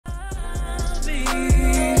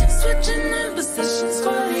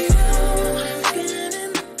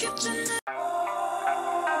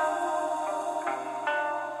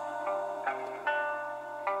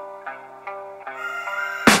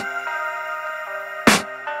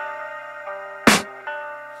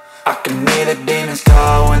I can hear the demons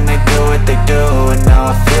call when they do what they do. And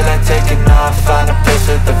now I feel like taking off, find a place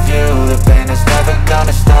with a view. The pain is never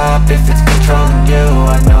gonna stop if it's controlling you.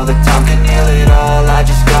 I know that time can heal it all, I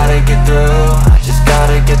just gotta get through. I just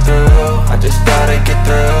gotta get through, I just gotta get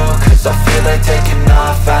through. Cause I feel like taking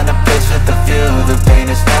off, find a place with a view. The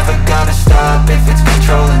pain is never gonna stop if it's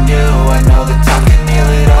controlling you. I know that time can heal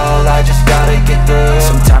it all, I just gotta get through.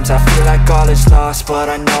 Sometimes I feel like all is lost, but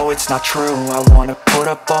I know it's not true. I wanna put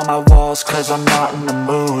up all my walls cause I'm not in the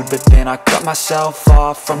mood, but then I cut myself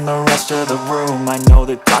off from the rest of the room. I know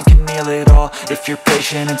that time can heal it all if you're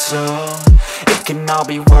patient, and soon it can all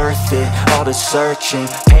be worth it, all the searching.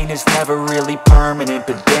 Pain is never really permanent,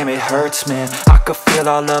 but damn it hurts, man. I could feel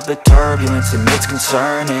all of the turbulence and it's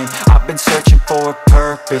concerning. I've been searching for a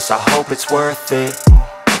purpose, I hope it's worth it.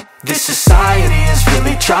 This society is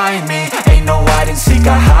really trying me. Ain't no hide and seek,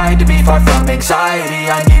 I hide to be far from anxiety.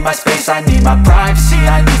 I need my space, I need my privacy,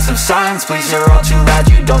 I need some silence, please. You're all too loud,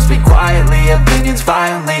 you don't speak quietly. Opinions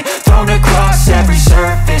violently thrown across every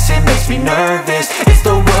surface, it makes me nervous. Is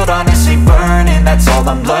the world honestly burning? That's all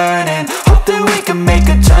I'm learning. Hope that we can make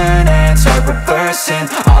a turn and start reversing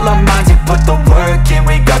all our minds and put the work in.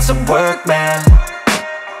 We got some work, man.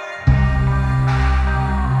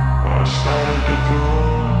 I started to do.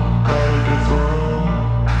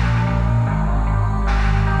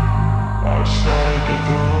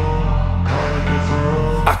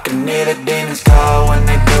 I can hear the demons call when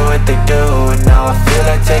they do what they do. And now I feel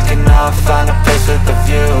like taking off, find a place with a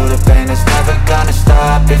view. The pain is never gonna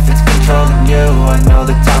stop if it's controlling you. I know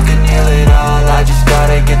that time can heal it all, I just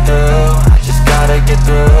gotta get through. I just gotta get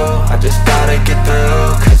through, I just gotta get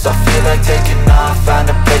through. Cause I feel like taking off, find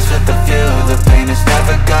a place with a view. The pain is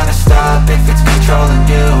never gonna stop if it's controlling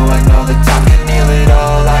you. I know that time can heal it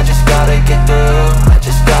all, I just gotta get through. I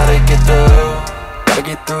just gotta get through. Gotta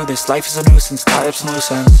get through this, life is a nuisance, tie up some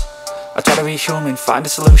loose ends. I try to be human, find a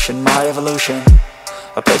solution, my evolution.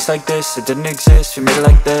 A place like this, it didn't exist, we made it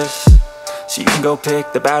like this. So you can go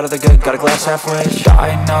pick the bad or the good, got a glass halfway.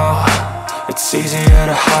 I know, it's easier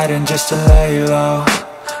to hide than just to lay low.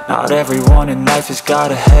 Not everyone in life has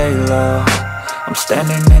got a halo. I'm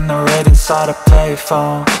standing in the red inside a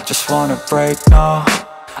payphone, just wanna break, no.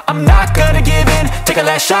 I'm not gonna give in, take a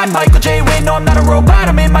last shot, Michael J. Win. No, I'm not a robot,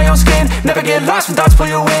 I'm in my own skin. Never get lost when thoughts pull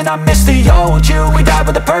you in. I miss the old you, we died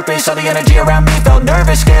with a purpose. All the energy around me felt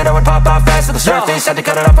nervous, scared I would pop out fast to the surface. Had to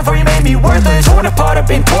cut it off before you made me worthless. Torn apart, I've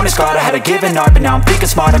been torn and scarred. I had a given art, but now I'm thinking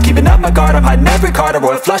smart. I'm keeping up my guard, I'm hiding every card. A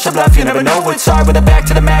royal flush of bluff, you never know what's hard. With a back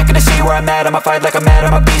to the mat, gonna see where I'm at. I'ma fight like I'm mad,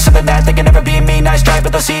 I'ma be something that they can never be me. Nice try,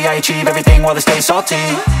 but they'll see I achieve everything while they stay salty.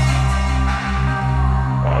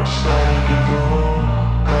 I started to go.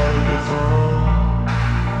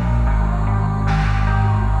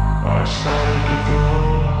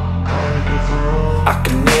 I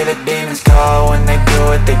can hear the demons call when they do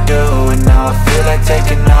what they do. And now I feel like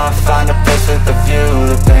taking off, find a place with a view.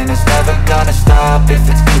 The pain is never gonna stop if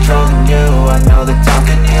it's controlling you. I know that time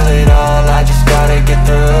can heal it all, I just gotta get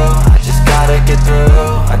through. I just gotta get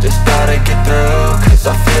through, I just gotta get through. Cause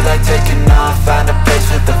I feel like taking off, find a place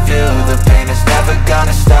with a view. The pain is never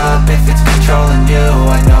gonna stop if it's controlling you.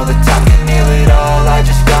 I know that time can heal it all, I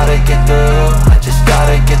just gotta get through. I just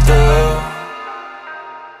gotta get through.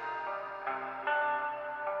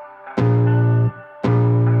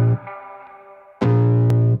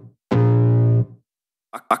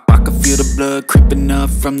 I can feel the blood creeping up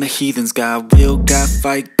from the heathens. Got will, got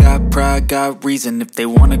fight, got pride, got reason. If they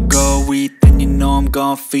wanna go eat, then you know I'm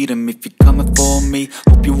gon' feed them. If you're coming for me,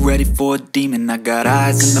 hope you're ready for a demon. I got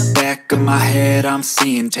eyes in the back of my head, I'm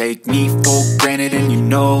seeing. Take me for granted and you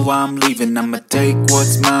know I'm leaving. I'ma take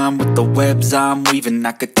what's mine with the webs I'm weaving.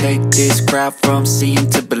 I could take this crowd from seeing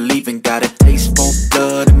to believing. Got a taste for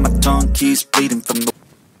blood and my tongue keeps bleeding from the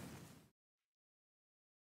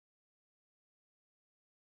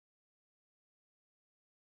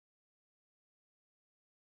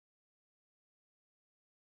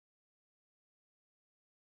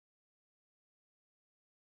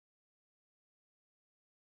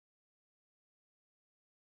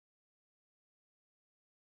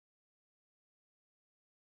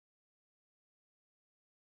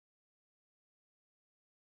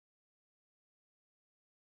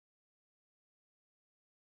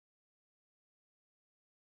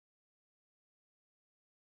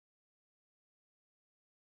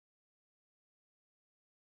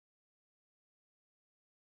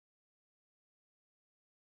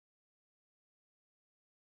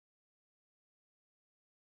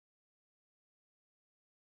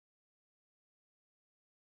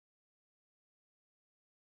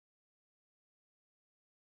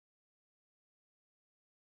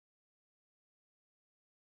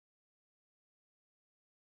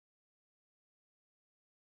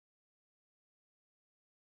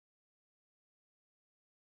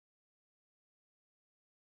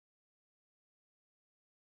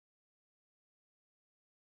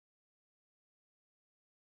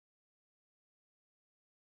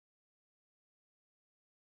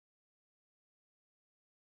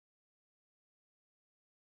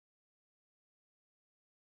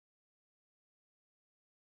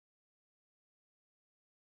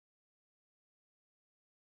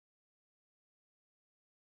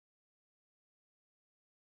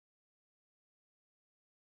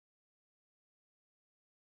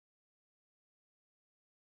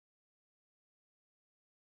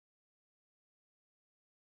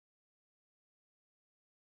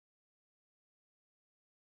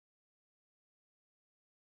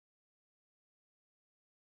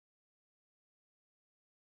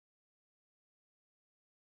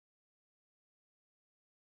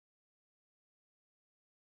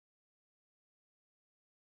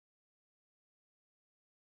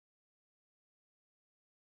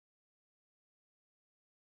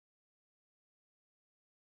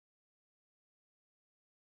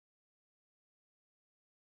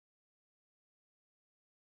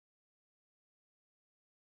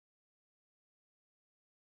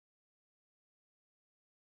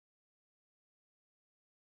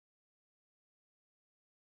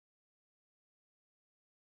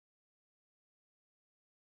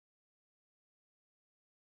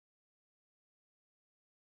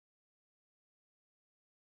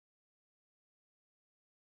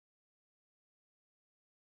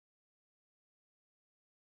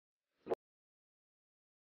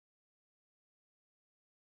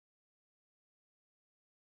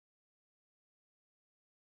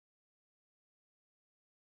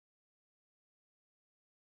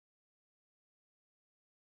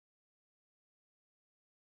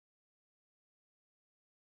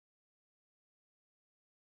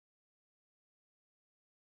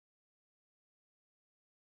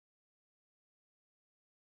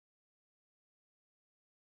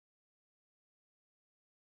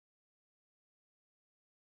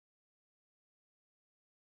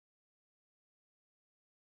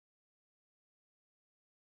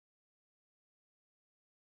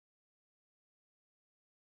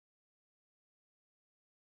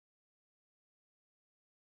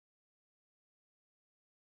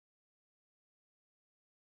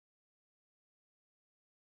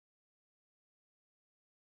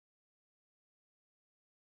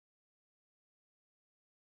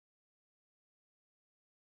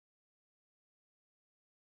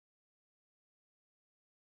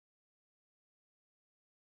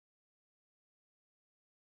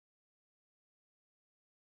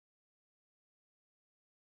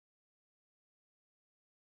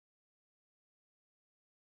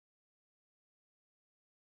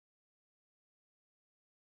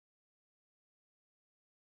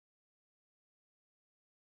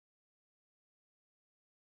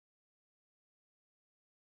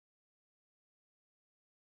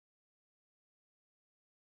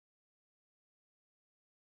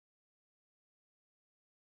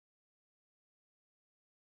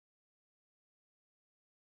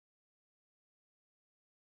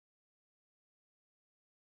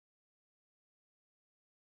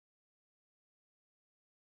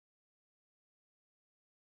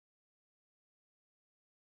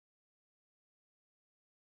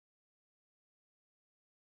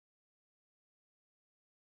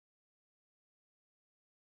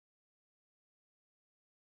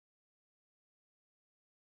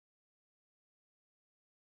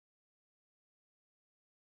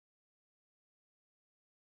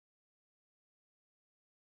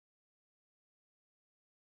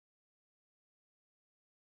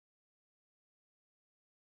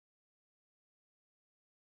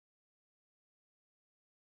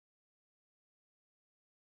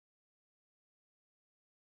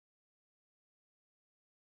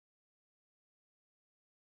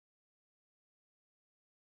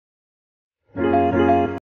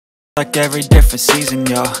like every different season,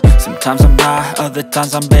 yo. Sometimes I'm high, other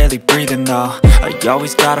times I'm barely breathing, though. I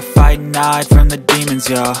always gotta fight and hide from the demons,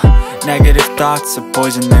 yo. Negative thoughts are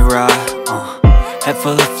poison, they rot. Head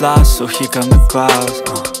full of flies, so here come the clouds.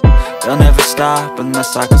 They'll never stop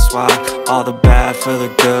unless I can swap all the bad for the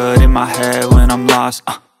good in my head when I'm lost.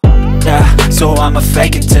 Yeah, so I'ma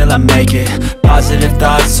fake it till I make it. Positive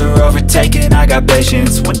thoughts are overtaken, I got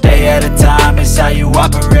patience. One day at a time is how you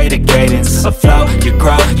operate a cadence. A flow, you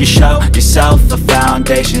grow, you show yourself a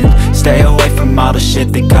foundation. Stay away from all the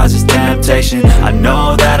shit that causes temptation. I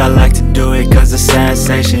know that I like to do it cause it's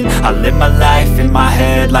sensation. I live my life in my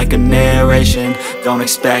head like a narration. Don't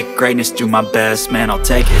expect greatness, do my best, man, I'll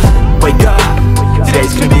take it. Wake up,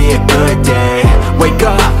 today's gonna be a good day. Wake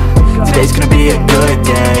up, today's gonna be a good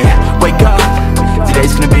day. Wake up,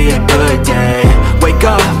 today's gonna be a good day. Wake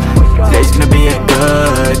up, today's gonna be a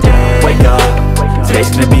good day. Wake up, today's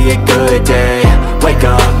gonna be a good day. Wake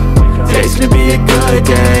up, today's gonna be a good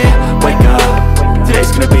day. Wake up,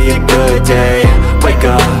 today's gonna be a good day. Wake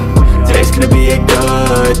up, today's gonna be a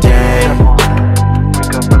good day.